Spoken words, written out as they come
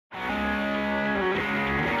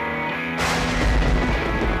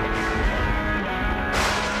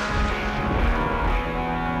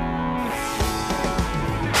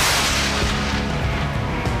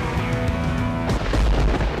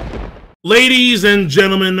Ladies and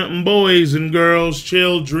gentlemen, boys and girls,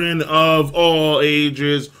 children of all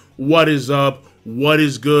ages, what is up? What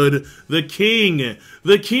is good? The king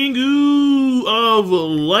of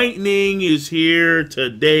lightning is here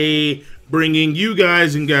today, bringing you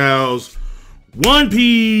guys and gals One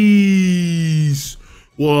Piece.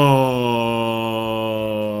 Whoa.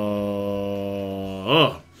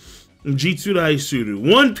 Jitsu Daisuru.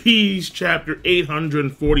 One Piece chapter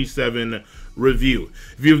 847 review.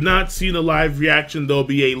 If you have not seen the live reaction, there'll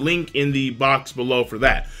be a link in the box below for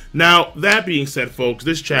that. Now, that being said, folks,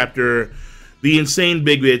 this chapter, the insane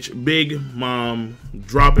big bitch, Big Mom,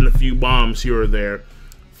 dropping a few bombs here or there.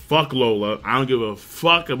 Fuck Lola. I don't give a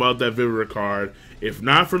fuck about that Vivera card. If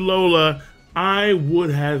not for Lola, I would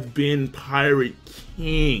have been Pirate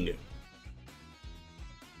King.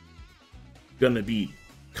 Gonna be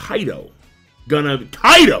Kaido.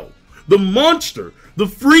 Kaido! The monster! The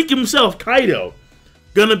freak himself, Kaido.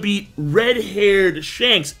 Gonna beat red-haired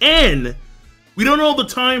Shanks. And we don't know the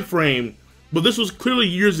time frame, but this was clearly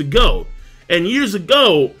years ago. And years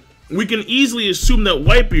ago, we can easily assume that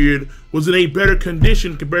Whitebeard was in a better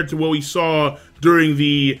condition compared to what we saw during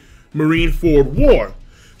the Marineford War.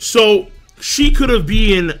 So she could have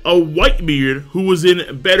been a Whitebeard who was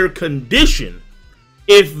in better condition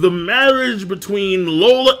if the marriage between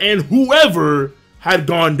Lola and whoever had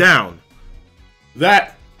gone down.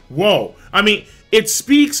 Whoa. I mean, it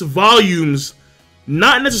speaks volumes,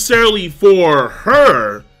 not necessarily for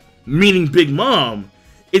her, meaning Big Mom.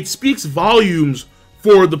 It speaks volumes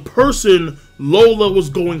for the person Lola was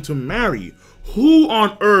going to marry. Who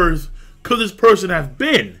on earth could this person have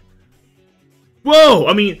been? Whoa.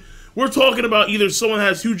 I mean, we're talking about either someone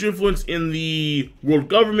has huge influence in the world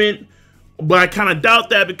government, but I kind of doubt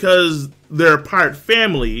that because they're a pirate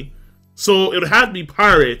family. So it would have to be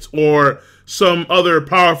pirates or some other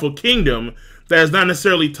powerful kingdom that is not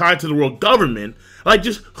necessarily tied to the world government. Like,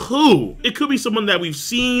 just who? It could be someone that we've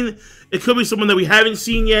seen. It could be someone that we haven't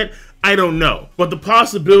seen yet. I don't know. But the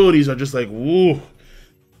possibilities are just like, whoa.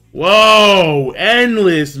 Whoa.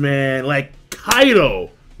 Endless, man. Like, Kaido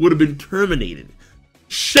would have been terminated.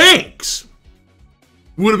 Shanks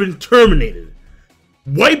would have been terminated.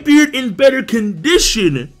 Whitebeard in better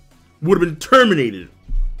condition would have been terminated.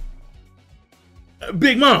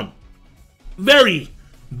 Big Mom. Very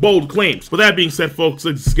bold claims. With that being said, folks,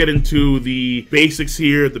 let's get into the basics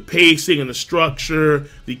here, the pacing and the structure,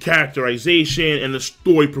 the characterization, and the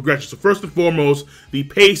story progression. So first and foremost, the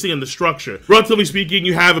pacing and the structure. Relatively speaking,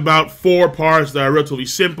 you have about 4 parts that are relatively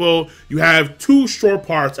simple. You have 2 short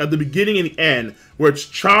parts at the beginning and the end, where it's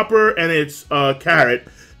Chopper and it's Carrot.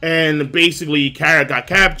 And basically, Carrot got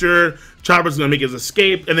captured. Chopper's gonna make his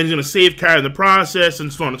escape, and then he's gonna save Carrot in the process,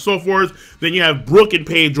 and so on and so forth. Then you have Brook and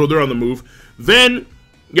Pedro, they're on the move. Then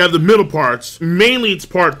you have the middle parts. Mainly it's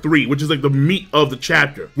part 3, which is like the meat of the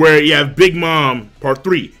chapter, where you have Big Mom, part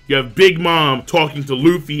 3. You have Big Mom talking to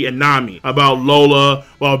Luffy and Nami about Lola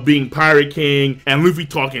while being Pirate King, and Luffy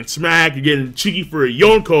talking smack. You're getting cheeky for a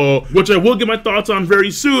Yonko, which I will get my thoughts on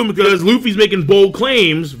very soon because Luffy's making bold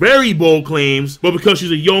claims, very bold claims, but because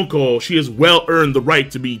she's a Yonko, she has well earned the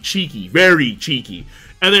right to be cheeky, very cheeky.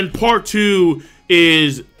 And then part 2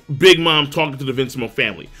 is Big Mom talking to the Vincimo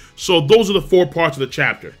family. So those are the 4 parts of the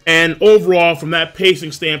chapter. And overall, from that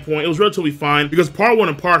pacing standpoint, it was relatively fine because part 1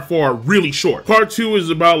 and part 4 are really short. Part 2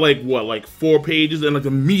 is about like 4 pages, and like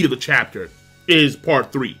the meat of the chapter is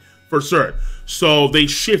part 3 for sure. So they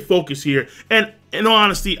shift focus here. And in all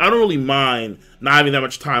honesty, I don't really mind not having that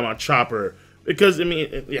much time on Chopper because, I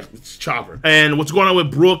mean, yeah, it's Chopper. And what's going on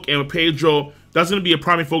with Brook and with Pedro, that's going to be a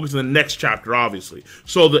primary focus in the next chapter, obviously.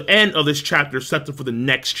 So the end of this chapter is set up for the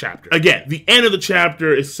next chapter. Again, the end of the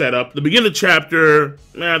chapter is set up. The beginning of the chapter,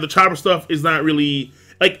 the Chopper stuff is not really,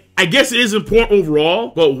 like, I guess it is important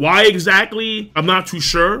overall, but why exactly, I'm not too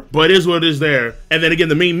sure, but it is what it is there. And then again,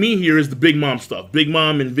 the main me here is the Big Mom stuff. Big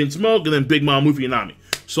Mom and Vince Milk, and then Big Mom, Luffy, and Nami.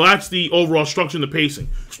 So that's the overall structure and the pacing.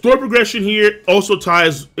 Story progression here also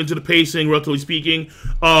ties into the pacing, relatively speaking,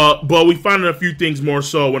 but we found a few things more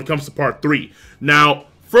so when it comes to part 3. Now,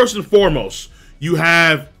 first and foremost, you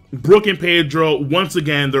have Brook and Pedro. Once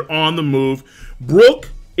again, they're on the move. Brook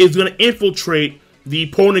is going to infiltrate the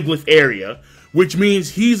Poneglyph area, which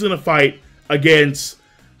means he's going to fight against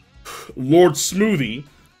Lord Smoothie,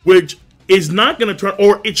 which is not going to turn,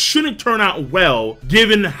 or it shouldn't turn out well,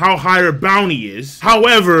 given how high her bounty is.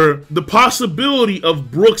 However, the possibility of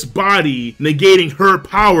Brook's body negating her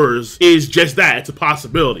powers is just that. It's a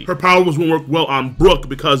possibility. Her powers won't work well on Brook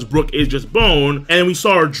because Brook is just bone, and we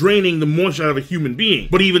saw her draining the moisture out of a human being.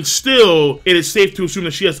 But even still, it is safe to assume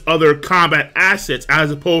that she has other combat assets as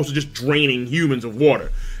opposed to just draining humans of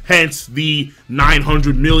water. hence the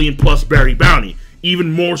 900 million plus berry bounty,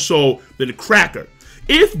 even more so than Cracker.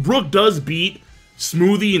 If Brook does beat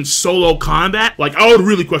Smoothie in solo combat, like, I would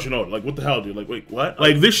really question Oda. Like, what the hell, dude? Like, wait, what?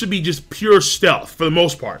 Like, this should be just pure stealth for the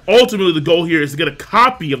most part. Ultimately, the goal here is to get a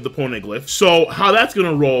copy of the poneglyph. So, how that's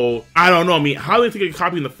gonna roll, I don't know. I mean, how do they get a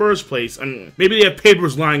copy in the first place? I mean, maybe they have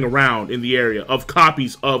papers lying around in the area of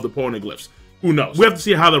copies of the poneglyphs. Who knows? We have to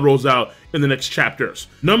see how that rolls out in the next chapters.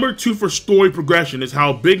 Number 2 for story progression is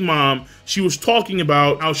how Big Mom, she was talking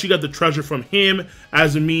about how she got the treasure from him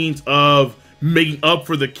as a means of making up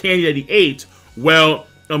for the candy that he ate. Well,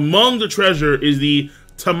 among the treasure is the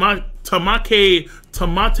Tamate Bako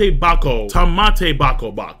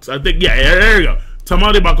box. I think, yeah, there you go.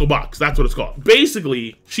 Tamate Bako box, that's what it's called.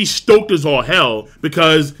 Basically, she's stoked as all hell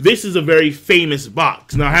because this is a very famous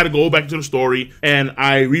box. Now, I had to go back to the story and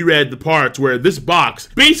I reread the parts where this box,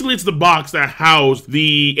 basically it's the box that housed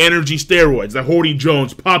the energy steroids that Horty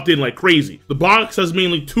Jones popped in like crazy. The box has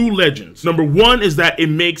mainly 2 legends. Number 1 is that it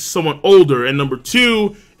makes someone older, and number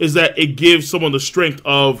 2 is that it gives someone the strength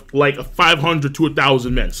of like a 500 to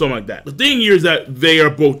 1,000 men, something like that. The thing here is that they are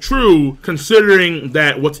both true, considering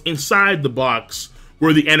that what's inside the box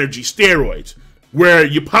were the energy steroids. Where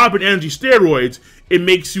you pop in energy steroids, it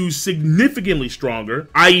makes you significantly stronger,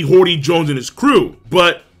 i.e. Horty Jones and his crew.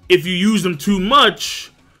 But if you use them too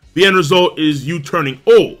much, the end result is you turning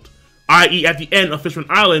old. I.e. at the end of Fishman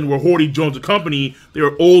Island, where Horty Jones and company, they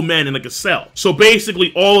were old men in like a cell. So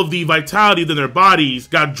basically, all of the vitality in their bodies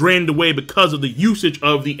got drained away because of the usage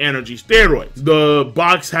of the energy steroids. The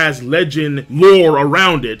box has legend lore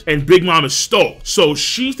around it, and Big Mom is stoked. So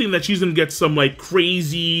she's thinking that she's gonna get some like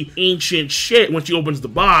crazy ancient shit when she opens the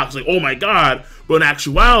box, like, oh my god. But in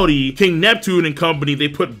actuality, King Neptune and company, they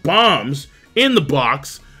put bombs in the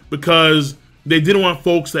box because they didn't want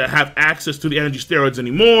folks that have access to the energy steroids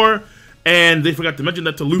anymore. And they forgot to mention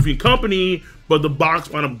that to Luffy and company, but the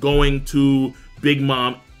box wound up going to Big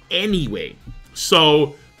Mom anyway.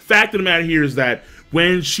 So, fact of the matter here is that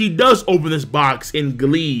when she does open this box in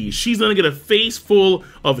glee, she's gonna get a face full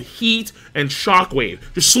of heat and shockwave,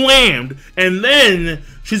 just slammed, and then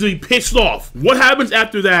she's gonna be pissed off. What happens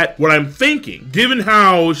after that? What I'm thinking, given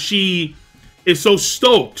how she is so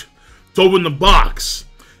stoked to open the box,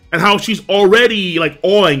 and how she's already like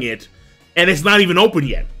awing it, and it's not even open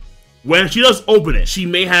yet. When she does open it, she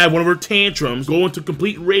may have one of her tantrums, go into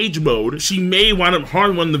complete rage mode. She may wind up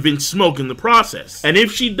harming the Vince Smoke in the process. And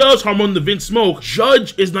if she does harm the Vince Smoke,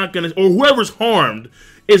 Judge is not gonna, or whoever's harmed,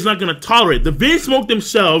 is not gonna tolerate. The Vince Smoke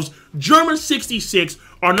themselves, German 66,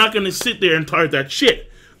 are not gonna sit there and tolerate that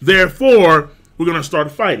shit. Therefore, we're gonna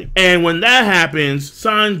start fighting. And when that happens,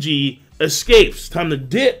 Sanji escapes. Time to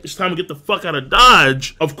dip. It's time to get the fuck out of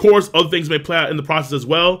Dodge. Of course, other things may play out in the process as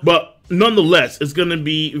well, but nonetheless, it's going to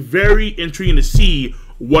be very intriguing to see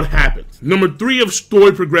what happens. Number 3 of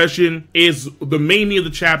story progression is the main meat of the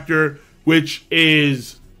chapter, which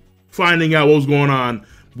is finding out what was going on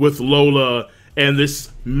with Lola and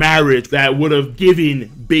this marriage that would have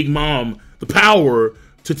given Big Mom the power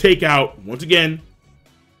to take out, once again,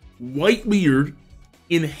 Whitebeard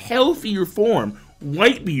in healthier form.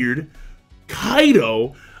 Whitebeard,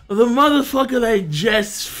 Kaido, the motherfucker that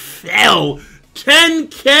just fell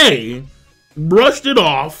 10K, brushed it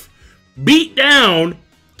off, beat down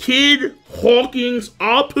Kid Hawkins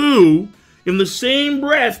Apu in the same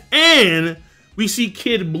breath, and we see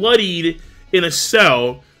Kid bloodied in a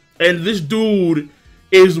cell, and this dude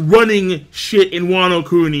is running shit in Wano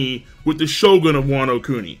Kuni with the Shogun of Wano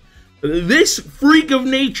Kuni. This freak of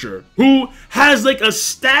nature who has like a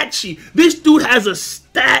stat sheet. This dude has a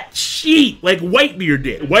stat sheet like Whitebeard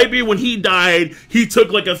did. Whitebeard, when he died, he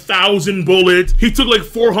took like 1,000 bullets. He took like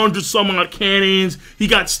 400 some odd cannons. He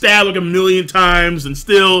got stabbed like 1,000,000 times and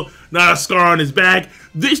still not a scar on his back.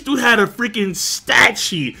 This dude had a freaking stat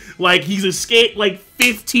sheet. Like, he's escaped like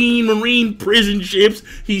 15 Marine prison ships.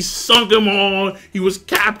 He sunk them all. He was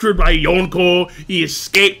captured by Yonko. He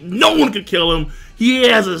escaped. No one could kill him. He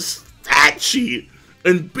has a stat sheet.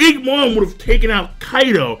 And Big Mom would have taken out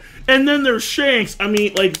Kaido. And then there's Shanks. I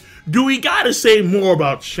mean, like, do we gotta say more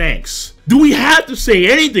about Shanks? Do we have to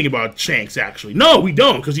say anything about Shanks, actually? No, we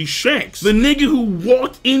don't, because he's Shanks. The nigga who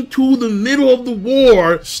walked into the middle of the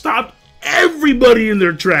war, stopped everybody in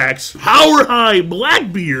their tracks. Power High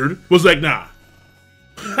Blackbeard was like, nah.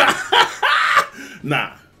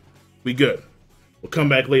 Nah. We good. We'll come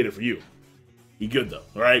back later for you. You good though,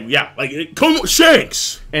 all right? Yeah, like, come on,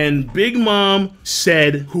 Shanks! And Big Mom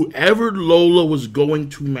said whoever Lola was going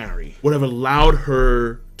to marry would have allowed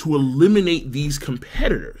her to eliminate these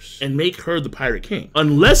competitors and make her the Pirate King.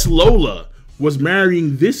 Unless Lola was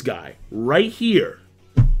marrying this guy right here,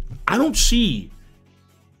 I don't see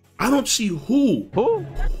I don't see who. Who?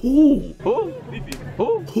 Who? Who?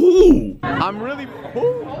 Who? Who? I'm really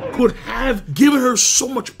who? Could have given her so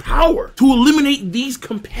much power to eliminate these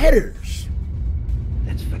competitors.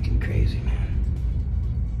 That's fucking crazy, man.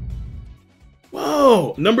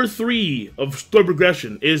 Whoa. Number 3 of story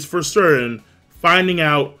progression is for certain finding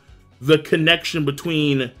out the connection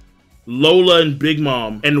between Lola and Big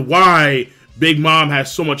Mom and why Big Mom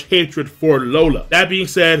has so much hatred for Lola. That being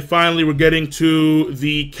said, finally we're getting to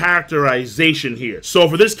the characterization here. So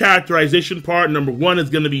for this characterization part, number 1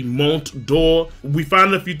 is going to be Mont d'Or. We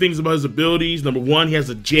found a few things about his abilities. Number 1, he has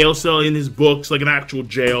a jail cell in his books, like an actual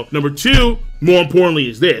jail. Number 2, more importantly,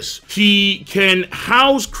 is this. He can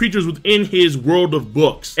house creatures within his world of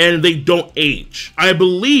books, and they don't age. I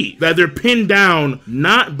believe that they're pinned down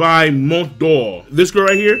not by Mont d'Or. This girl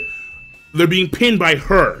right here, they're being pinned by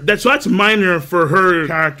her. So that's minor for her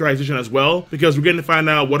characterization as well, because we're getting to find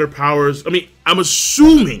out what her powers. I mean, I'm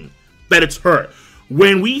assuming that it's her.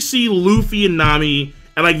 When we see Luffy and Nami,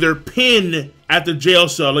 and like they're pinned at the jail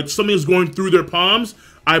cell, like something is going through their palms,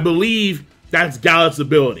 I believe that's Gallant's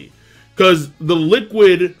ability. Because the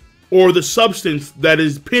liquid or the substance that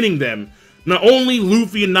is pinning them, not only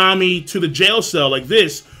Luffy and Nami to the jail cell like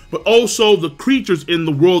this, but also the creatures in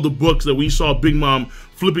the world of books that we saw Big Mom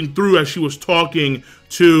flipping through as she was talking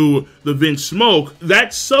to the Vince Smoke,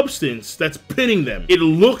 that substance that's pinning them, it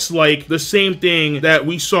looks like the same thing that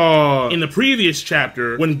we saw in the previous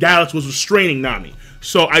chapter when Gallus was restraining Nami.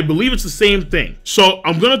 So I believe it's the same thing. So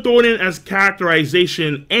I'm gonna throw it in as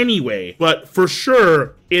characterization anyway, but for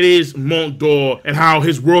sure it is Mont d'Or and how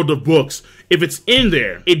his world of books, if it's in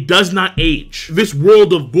there, it does not age. This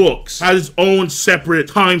world of books has its own separate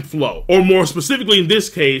time flow, or more specifically in this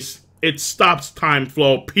case, it stops time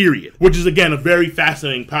flow, period. Which is, again, a very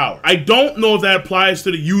fascinating power. I don't know if that applies to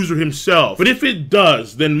the user himself, but if it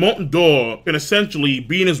does, then Mont d'Or can essentially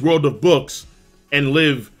be in his world of books and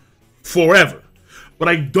live forever. But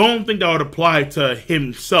I don't think that would apply to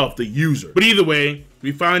himself, the user. But either way,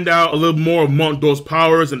 we find out a little more of Mont d'Or's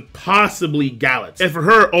powers and possibly Gallant's. And for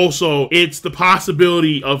her also, it's the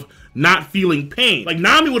possibility of not feeling pain. Like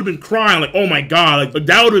Nami would have been crying, like, oh my god, like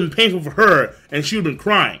that would have been painful for her, and she would have been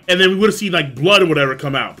crying. And then we would have seen like blood or whatever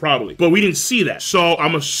come out, probably. But we didn't see that. So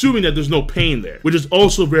I'm assuming that there's no pain there, which is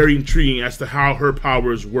also very intriguing as to how her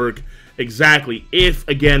powers work exactly, if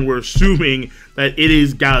again we're assuming that it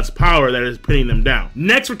is Gallant's power that is pinning them down.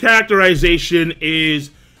 Next for characterization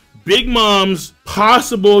is Big Mom's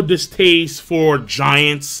possible distaste for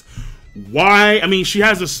giants. Why? I mean, she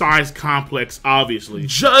has a size complex, obviously.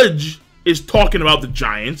 Judge is talking about the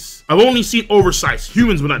giants. I've only seen oversized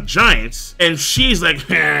humans, but not giants. And she's like,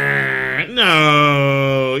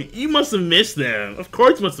 no, you must have missed them. Of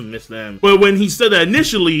course you must have missed them. But when he said that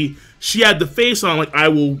initially, she had the face on like, I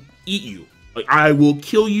will eat you. Like, I will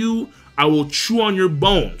kill you. I will chew on your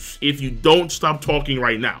bones if you don't stop talking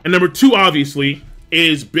right now. And number 2, obviously,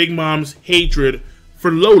 is Big Mom's hatred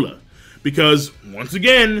for Lola. Because, once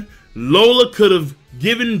again, Lola could have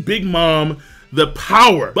given Big Mom the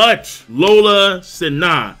power, but Lola said,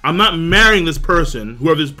 nah, I'm not marrying this person,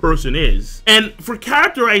 whoever this person is. And for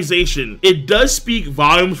characterization, it does speak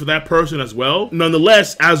volumes for that person as well.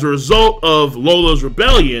 Nonetheless, as a result of Lola's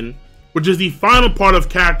rebellion, which is the final part of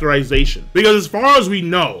characterization, because as far as we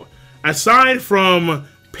know, aside from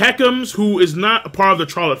Peckham's, who is not a part of the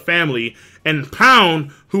Charlotte family, and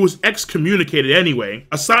Pound, who was excommunicated anyway,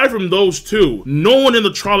 aside from those two, no one in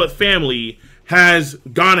the Charlotte family has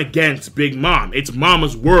gone against Big Mom. It's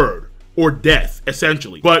Mama's word or death,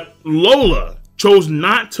 essentially. But Lola chose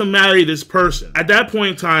not to marry this person. At that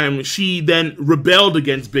point in time, she then rebelled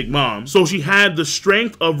against Big Mom. So she had the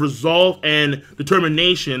strength of resolve and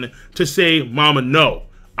determination to say, Mama, no,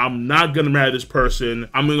 I'm not gonna marry this person.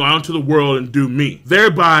 I'm gonna go out into the world and do me.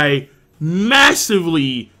 Thereby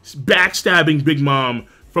massively backstabbing Big Mom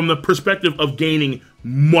from the perspective of gaining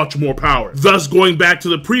much more power. Thus going back to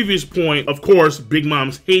the previous point, of course, Big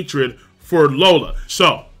Mom's hatred for Lola.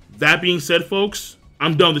 So, that being said, folks,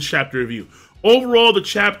 I'm done with the chapter review. Overall, the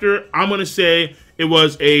chapter, I'm going to say it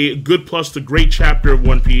was a good plus to great chapter of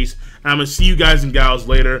One Piece. And I'm going to see you guys and gals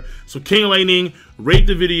later. So, King of Lightning, rate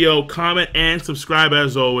the video, comment, and subscribe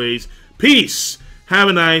as always. Peace. Have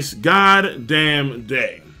a nice goddamn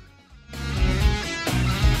day.